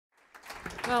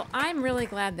Well, I'm really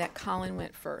glad that Colin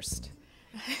went first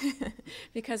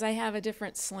because I have a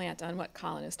different slant on what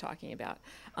Colin is talking about.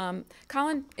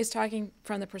 Colin is talking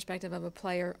from the perspective of a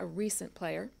player, a recent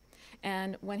player,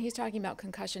 and when he's talking about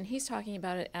concussion, he's talking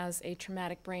about it as a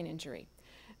traumatic brain injury.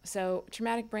 So,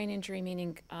 traumatic brain injury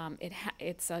meaning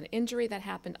it's an injury that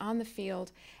happened on the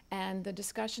field, and the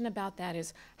discussion about that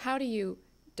is how do you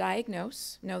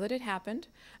diagnose, know that it happened,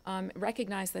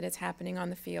 recognize that it's happening on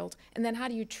the field, and then how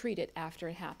do you treat it after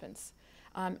it happens?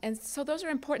 And so those are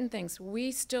important things.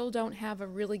 We still don't have a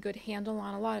really good handle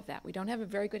on a lot of that. We don't have a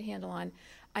very good handle on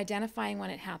identifying when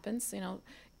it happens.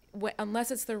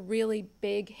 Unless it's the really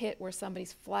big hit where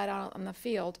somebody's flat out on the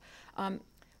field,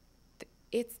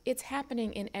 it's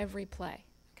happening in every play.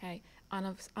 Okay,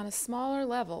 on a smaller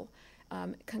level,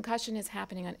 concussion is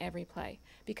happening on every play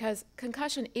because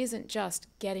concussion isn't just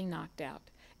getting knocked out.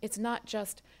 It's not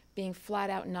just being flat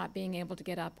out and not being able to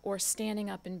get up or standing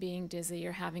up and being dizzy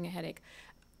or having a headache.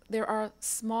 There are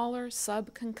smaller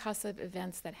subconcussive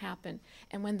events that happen,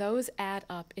 and when those add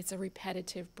up, it's a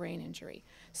repetitive brain injury.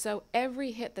 So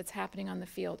every hit that's happening on the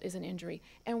field is an injury,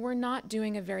 and we're not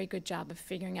doing a very good job of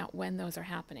figuring out when those are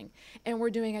happening. And we're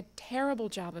doing a terrible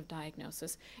job of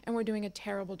diagnosis, and we're doing a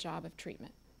terrible job of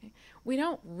treatment. Okay? We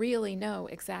don't really know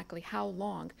exactly how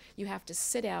long you have to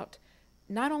sit out,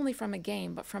 not only from a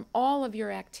game, but from all of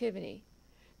your activity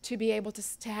to be able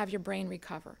to have your brain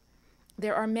recover.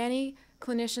 There are many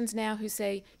clinicians now who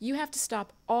say you have to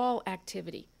stop all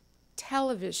activity,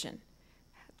 television,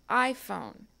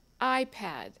 iPhone,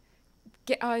 iPad,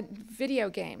 video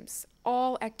games,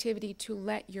 all activity to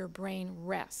let your brain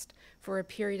rest for a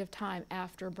period of time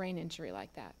after a brain injury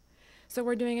like that. So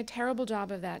we're doing a terrible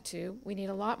job of that too. We need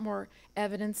a lot more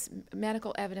evidence,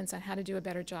 medical evidence on how to do a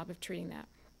better job of treating that.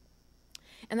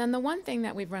 And then the one thing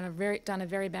that we've done a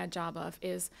very bad job of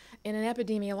is, in an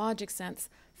epidemiologic sense,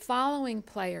 following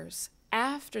players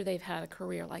after they've had a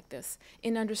career like this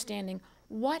in understanding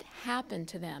what happened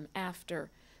to them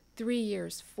after 3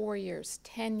 years, 4 years,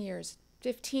 10 years,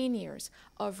 15 years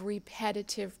of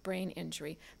repetitive brain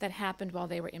injury that happened while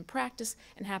they were in practice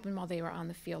and happened while they were on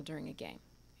the field during a game.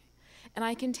 And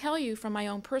I can tell you from my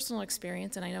own personal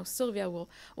experience, and I know Sylvia will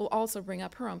also bring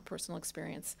up her own personal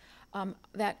experience,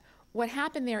 that what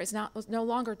happened there is no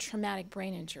longer traumatic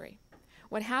brain injury.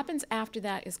 What happens after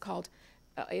that is called,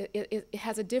 it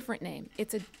has a different name.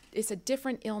 It's a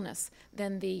different illness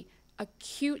than the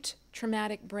acute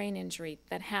traumatic brain injury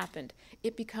that happened.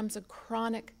 It becomes a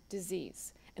chronic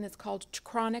disease, and it's called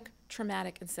chronic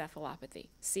traumatic encephalopathy,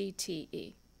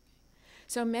 CTE.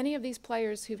 So many of these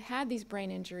players who've had these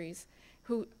brain injuries,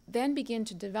 who then begin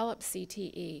to develop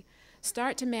CTE,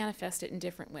 start to manifest it in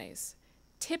different ways.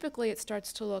 Typically, it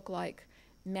starts to look like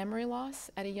memory loss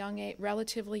at a young age,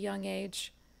 relatively young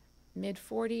age,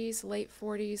 mid-40s, late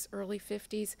 40s, early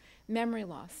 50s, memory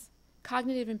loss,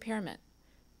 cognitive impairment,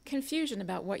 confusion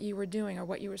about what you were doing or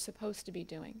what you were supposed to be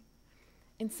doing.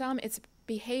 In some, it's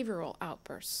behavioral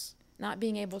outbursts, not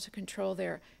being able to control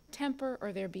their temper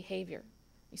or their behavior.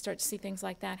 You start to see things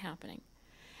like that happening.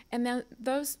 And then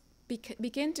those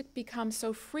begin to become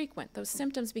so frequent, those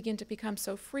symptoms begin to become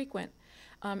so frequent,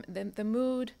 the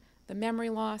mood, the memory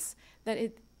loss, that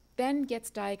it then gets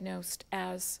diagnosed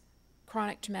as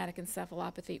chronic traumatic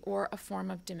encephalopathy or a form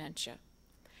of dementia.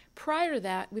 Prior to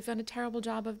that, we've done a terrible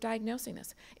job of diagnosing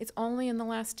this. It's only in the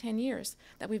last 10 years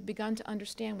that we've begun to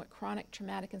understand what chronic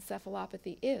traumatic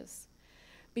encephalopathy is.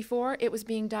 Before, it was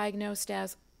being diagnosed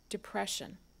as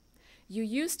depression. You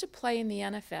used to play in the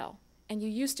NFL, and you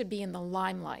used to be in the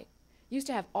limelight. You used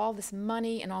to have all this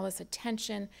money and all this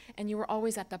attention, and you were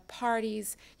always at the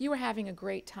parties. You were having a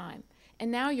great time. And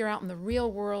now you're out in the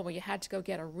real world where you had to go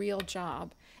get a real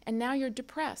job, and now you're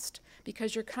depressed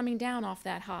because you're coming down off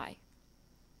that high.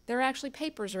 There are actually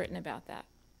papers written about that.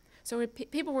 So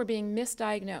people were being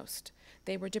misdiagnosed.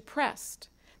 They were depressed.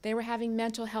 They were having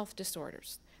mental health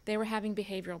disorders. They were having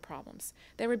behavioral problems.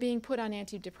 They were being put on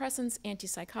antidepressants,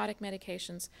 antipsychotic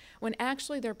medications, when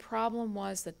actually their problem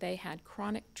was that they had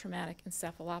chronic traumatic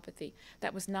encephalopathy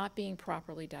that was not being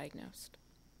properly diagnosed.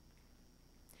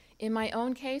 In my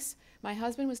own case, my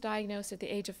husband was diagnosed at the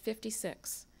age of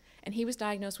 56, and he was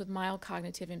diagnosed with mild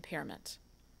cognitive impairment.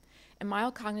 And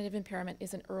mild cognitive impairment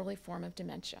is an early form of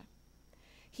dementia.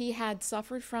 He had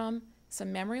suffered from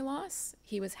some memory loss,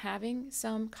 he was having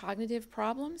some cognitive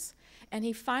problems, and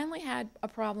he finally had a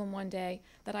problem one day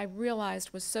that I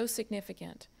realized was so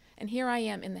significant. And here I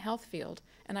am in the health field,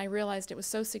 and I realized it was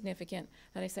so significant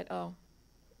that I said, oh,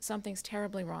 something's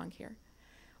terribly wrong here.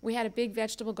 We had a big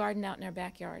vegetable garden out in our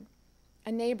backyard.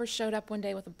 A neighbor showed up one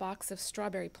day with a box of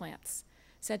strawberry plants,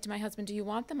 said to my husband, do you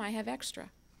want them? I have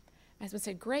extra. My husband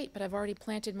said, great, but I've already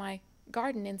planted my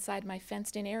garden inside my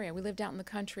fenced-in area. We lived out in the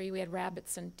country. We had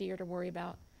rabbits and deer to worry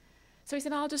about. So he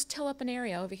said, I'll just till up an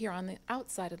area over here on the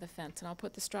outside of the fence, and I'll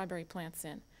put the strawberry plants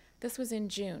in. This was in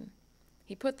June.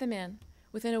 He put them in.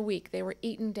 Within a week, they were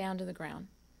eaten down to the ground.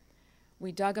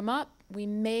 We dug them up. We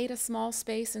made a small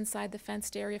space inside the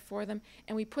fenced area for them,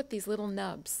 and we put these little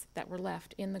nubs that were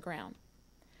left in the ground.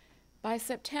 By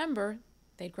September,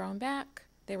 they'd grown back.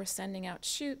 They were sending out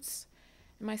shoots.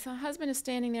 And my husband is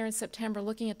standing there in September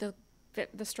looking at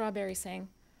the strawberries saying,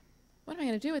 what am I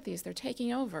going to do with these? They're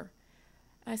taking over.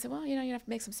 And I said, well, you have to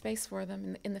make some space for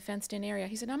them in the fenced-in area.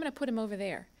 He said, I'm going to put them over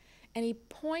there. And he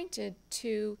pointed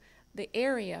to the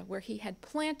area where he had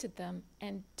planted them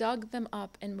and dug them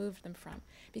up and moved them from,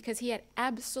 because he had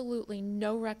absolutely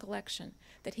no recollection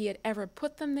that he had ever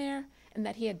put them there and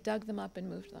that he had dug them up and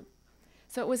moved them.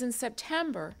 So it was in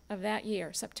September of that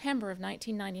year, September of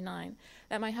 1999,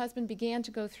 that my husband began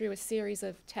to go through a series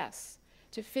of tests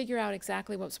to figure out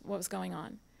exactly what was going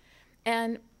on.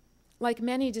 And like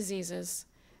many diseases,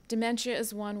 dementia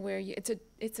is one where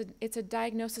it's a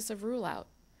diagnosis of rule out.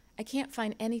 I can't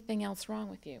find anything else wrong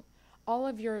with you. All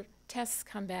of your tests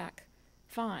come back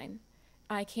fine.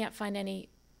 I can't find any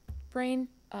brain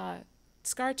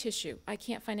scar tissue. I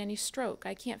can't find any stroke.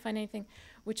 I can't find anything,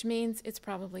 which means it's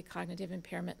probably cognitive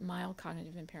impairment, mild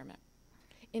cognitive impairment.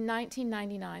 In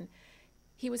 1999,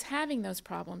 he was having those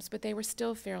problems, but they were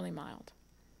still fairly mild.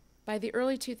 By the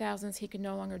early 2000s, he could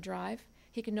no longer drive.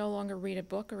 He could no longer read a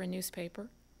book or a newspaper.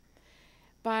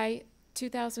 By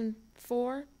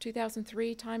 2004,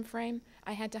 2003 time frame,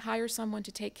 I had to hire someone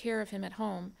to take care of him at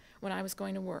home when I was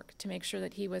going to work, to make sure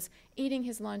that he was eating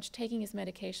his lunch, taking his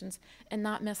medications, and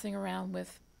not messing around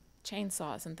with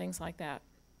chainsaws and things like that.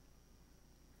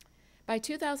 By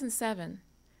 2007,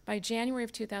 by January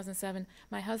of 2007,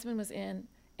 my husband was in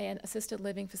an assisted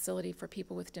living facility for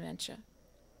people with dementia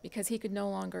because he could no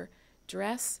longer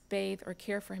dress, bathe, or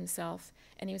care for himself,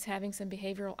 and he was having some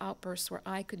behavioral outbursts where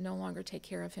I could no longer take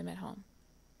care of him at home.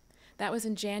 That was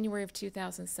in January of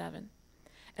 2007.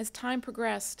 As time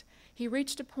progressed, he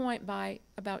reached a point by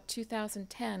about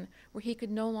 2010 where he could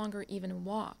no longer even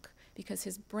walk because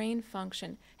his brain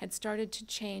function had started to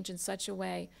change in such a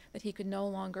way that he could no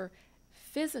longer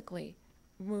physically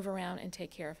move around and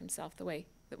take care of himself the way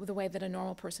that a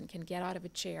normal person can get out of a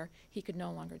chair. He could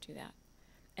no longer do that.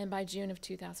 And by June of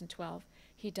 2012,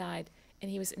 he died,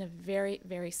 and he was in a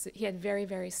he had very,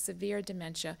 very severe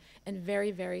dementia and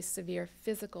very, very severe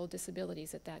physical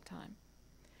disabilities at that time.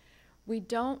 We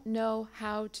don't know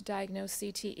how to diagnose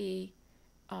CTE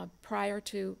prior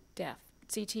to death.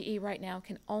 CTE right now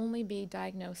can only be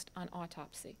diagnosed on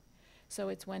autopsy. So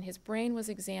it's when his brain was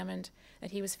examined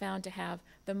that he was found to have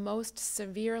the most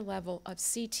severe level of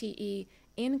CTE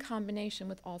in combination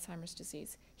with Alzheimer's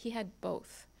disease. He had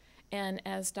both. And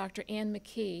as Dr. Ann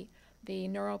McKee, the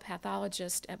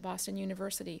neuropathologist at Boston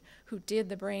University, who did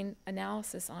the brain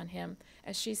analysis on him,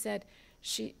 as she said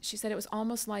it was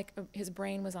almost like his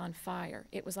brain was on fire.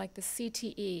 It was like the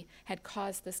CTE had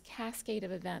caused this cascade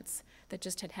of events that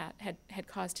just had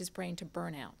caused his brain to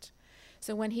burn out.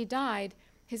 So when he died,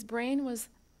 his brain was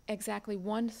exactly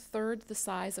 1/3 the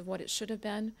size of what it should have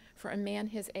been for a man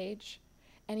his age,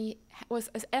 and he was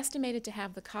estimated to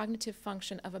have the cognitive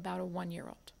function of about a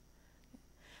 1-year-old.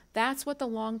 That's what the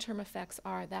long-term effects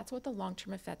are. That's what the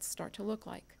long-term effects start to look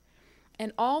like.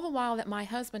 And all the while that my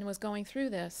husband was going through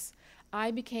this,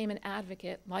 I became an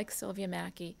advocate, like Sylvia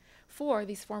Mackey, for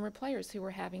these former players who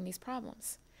were having these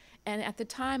problems. And at the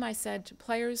time I said to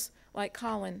players like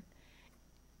Colin,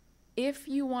 if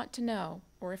you want to know,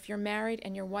 or if you're married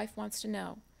and your wife wants to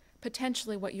know,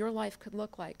 potentially what your life could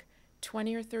look like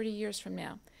 20 or 30 years from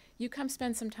now, you come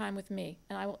spend some time with me,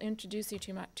 and I will introduce you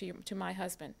to my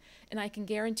husband. And I can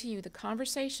guarantee you the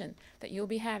conversation that you'll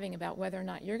be having about whether or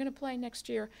not you're going to play next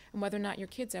year and whether or not your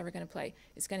kid's ever going to play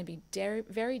is going to be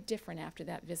very different after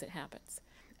that visit happens.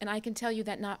 And I can tell you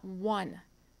that not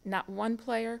one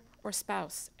player or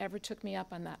spouse ever took me up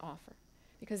on that offer,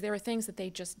 because there were things that they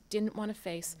just didn't want to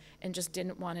face and just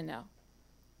didn't want to know.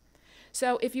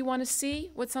 So if you want to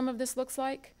see what some of this looks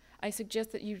like, I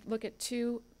suggest that you look at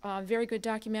two very good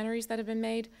documentaries that have been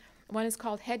made. One is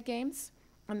called Head Games,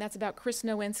 and that's about Chris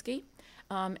Nowinski.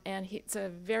 It's a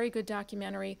very good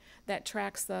documentary that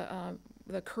tracks the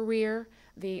career,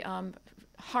 the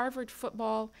Harvard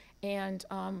football and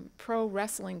pro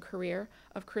wrestling career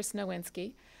of Chris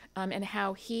Nowinski, and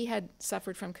how he had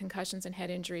suffered from concussions and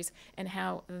head injuries, and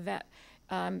how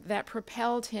that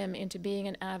propelled him into being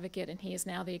an advocate, and he is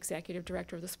now the executive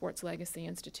director of the Sports Legacy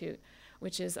Institute,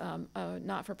 which is a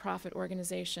not-for-profit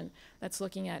organization that's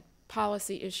looking at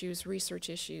policy issues,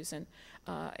 research issues, and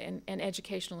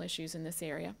educational issues in this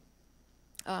area.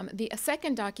 The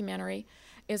second documentary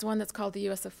is one that's called The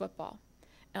U.S. of Football.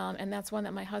 And that's one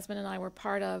that my husband and I were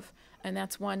part of. And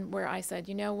that's one where I said,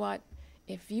 you know what?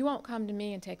 If you won't come to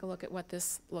me and take a look at what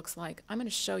this looks like, I'm going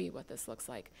to show you what this looks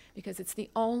like, because it's the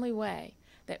only way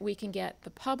that we can get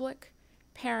the public,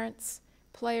 parents,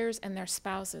 players, and their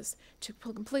spouses to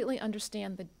completely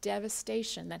understand the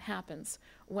devastation that happens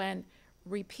when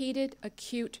repeated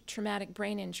acute traumatic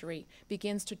brain injury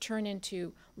begins to turn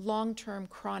into long-term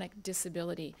chronic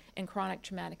disability and chronic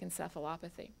traumatic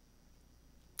encephalopathy.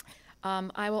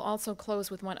 I will also close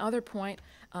with one other point.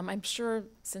 I'm sure,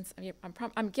 since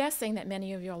I'm guessing that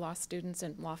many of you are law students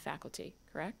and law faculty,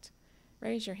 correct?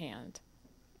 Raise your hand.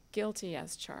 Guilty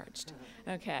as charged.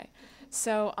 Okay.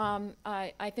 So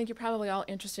I think you're probably all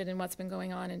interested in what's been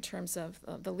going on in terms of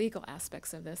the legal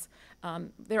aspects of this.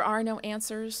 There are no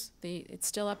answers. It's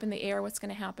still up in the air what's going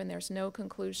to happen. There's no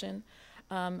conclusion.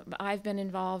 I've been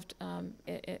involved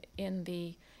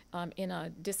in a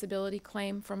disability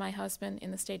claim for my husband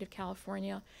in the state of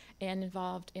California, and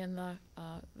involved in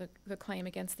the claim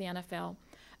against the NFL.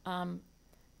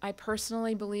 I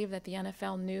personally believe that the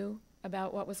NFL knew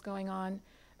about what was going on,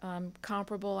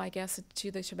 comparable, I guess,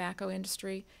 to the tobacco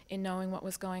industry in knowing what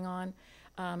was going on.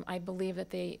 I believe that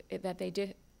they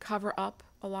did cover up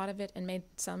a lot of it and made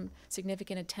some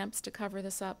significant attempts to cover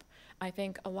this up. I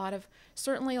think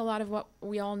certainly a lot of what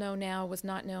we all know now was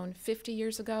not known 50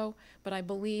 years ago, but I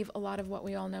believe a lot of what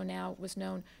we all know now was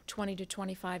known 20 to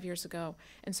 25 years ago.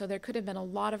 And so there could have been a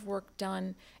lot of work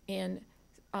done in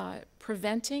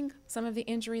preventing some of the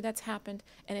injury that's happened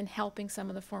and in helping some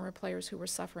of the former players who were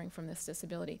suffering from this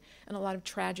disability. And a lot of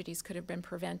tragedies could have been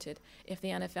prevented if the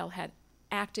NFL had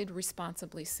acted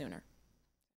responsibly sooner.